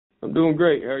I'm doing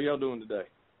great. How are y'all doing today?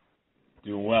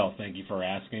 Doing well. Thank you for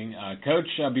asking. Coach,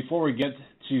 before we get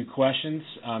to questions,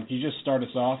 can you just start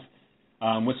us off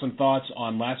with some thoughts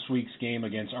on last week's game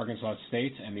against Arkansas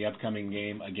State and the upcoming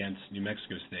game against New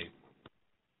Mexico State?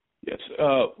 Yes.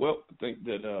 Well, I think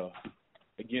that,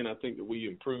 again, I think that we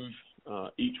improve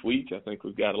each week. I think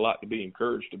we've got a lot to be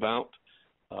encouraged about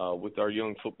with our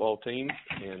young football team.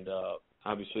 And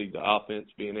obviously the offense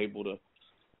being able to,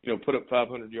 put up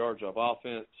 500 yards of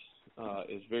offense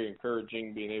is very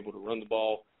encouraging. Being able to run the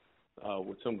ball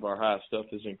with some of our high stuff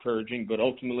is encouraging. But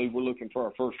ultimately we're looking for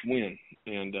our first win.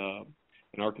 And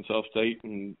Arkansas State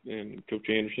and Coach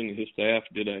Anderson and his staff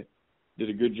did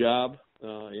a good job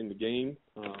in the game.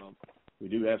 We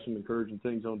do have some encouraging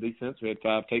things on defense. We had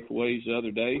 5 takeaways the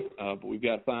other day, but we've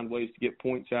got to find ways to get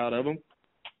points out of them,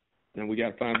 and we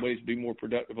got to find ways to be more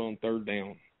productive on third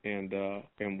down.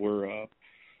 And we're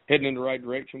heading in the right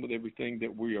direction with everything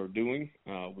that we are doing.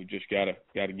 We just got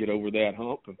to get over that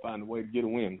hump and find a way to get a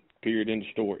win. Period. End of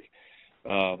story.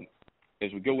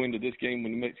 As we go into this game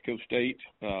with New Mexico State,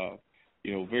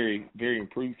 very, very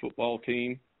improved football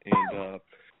team, and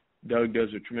Doug does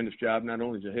a tremendous job, not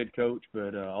only as a head coach,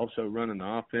 but also running the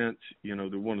offense. They're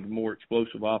one of the more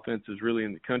explosive offenses really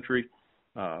in the country,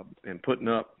 and putting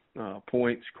up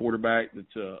points. Quarterback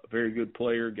that's a very good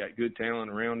player, got good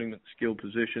talent around him at the skill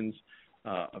positions.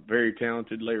 A very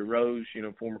talented Larry Rose,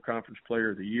 former conference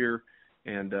player of the year,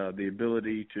 and the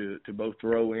ability to both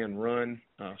throw and run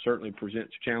certainly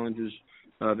presents challenges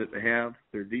that they have.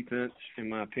 Their defense, in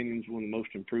my opinion, is one of the most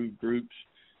improved groups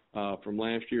from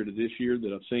last year to this year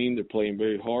that I've seen. They're playing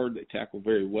very hard. They tackle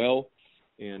very well,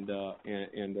 and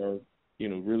are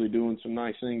really doing some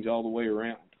nice things all the way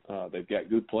around. They've got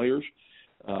good players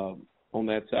on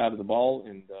that side of the ball,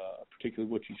 and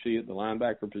particularly what you see at the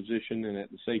linebacker position and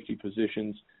at the safety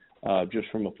positions, just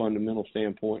from a fundamental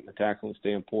standpoint and a tackling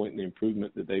standpoint, and the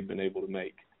improvement that they've been able to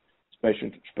make.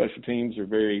 Special teams are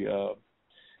very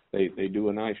they do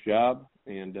a nice job,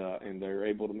 and they're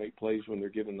able to make plays when they're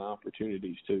given the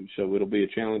opportunities to. So it'll be a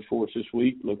challenge for us this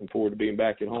week. Looking forward to being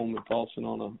back at home in Paulson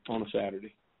on a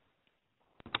Saturday.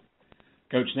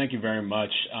 Coach, thank you very much.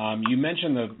 You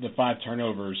mentioned the 5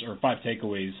 turnovers or 5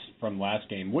 takeaways from last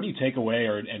game. What do you take away,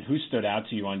 and who stood out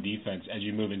to you on defense as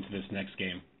you move into this next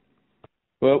game?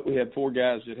 Well, we had 4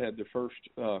 guys that had their first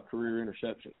career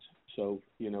interceptions. So,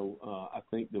 I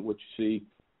think that what you see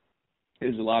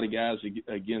is a lot of guys,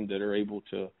 again, that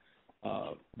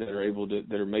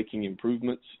are making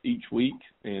improvements each week.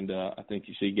 And I think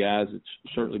you see guys,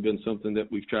 it's certainly been something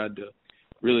that we've tried to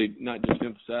really not just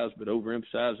emphasize, but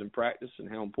overemphasize in practice, and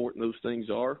how important those things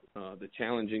are. The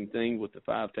challenging thing with the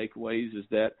 5 takeaways is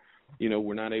that,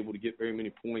 we're not able to get very many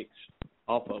points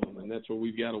off of them. And that's where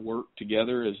we've got to work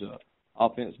together as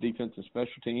offense, defense, and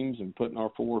special teams, and putting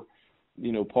our 4,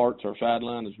 parts, our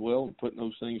sideline as well, and putting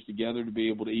those things together to be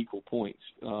able to equal points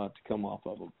to come off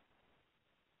of them.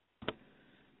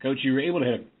 Coach, you were able to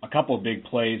hit a couple of big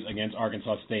plays against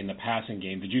Arkansas State in the passing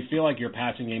game. Did you feel like your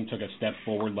passing game took a step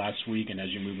forward last week and as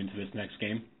you move into this next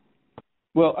game?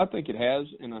 Well, I think it has,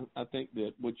 and I think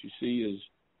that what you see is,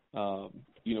 a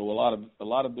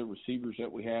lot of the receivers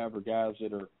that we have are guys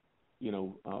that are,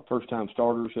 first-time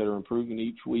starters that are improving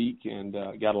each week, and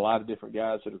got a lot of different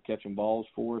guys that are catching balls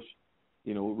for us,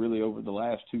 really over the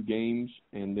last 2 games.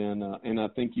 And then, and I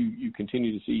think you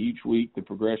continue to see each week the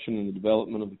progression and the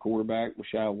development of the quarterback with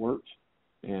Shai Wertz.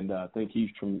 And I think he's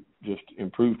just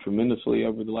improved tremendously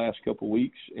over the last couple of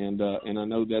weeks. And I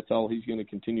know that's all he's going to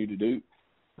continue to do.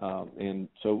 And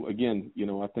so, again,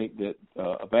 I think that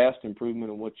a vast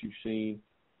improvement in what you've seen,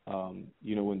 in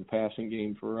the passing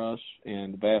game for us,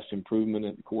 and a vast improvement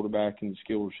at the quarterback and the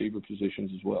skill receiver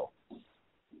positions as well.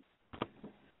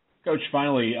 Coach,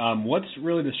 finally, what's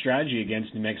really the strategy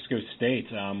against New Mexico State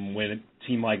when a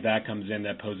team like that comes in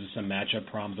that poses some matchup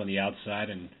problems on the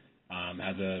outside and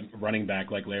has a running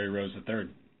back like Larry Rose III?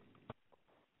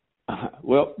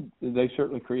 Well, they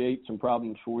certainly create some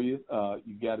problems for you.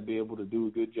 You've got to be able to do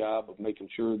a good job of making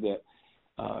sure that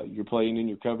you're playing in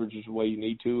your coverages the way you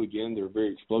need to. Again, they're a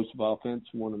very explosive offense,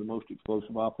 one of the most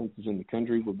explosive offenses in the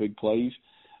country with big plays.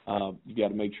 You got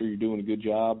to make sure you're doing a good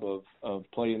job of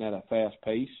playing at a fast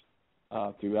pace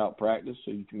throughout practice,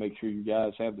 so you can make sure you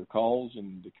guys have their calls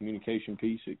and the communication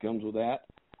piece that comes with that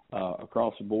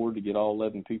across the board to get all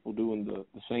 11 people doing the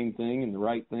same thing and the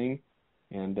right thing.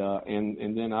 And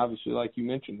then obviously, like you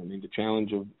mentioned, the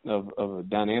challenge of a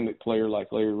dynamic player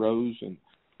like Larry Rose and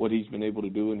what he's been able to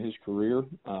do in his career.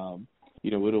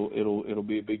 It'll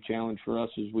be a big challenge for us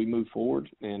as we move forward.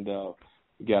 And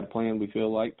we got a plan we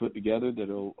feel like put together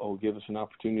that'll give us an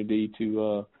opportunity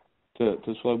to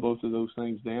slow both of those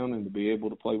things down and to be able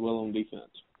to play well on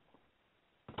defense.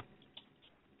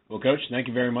 Well, Coach, thank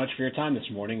you very much for your time this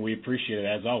morning. We appreciate it,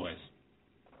 as always.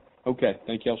 Okay.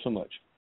 Thank y'all so much.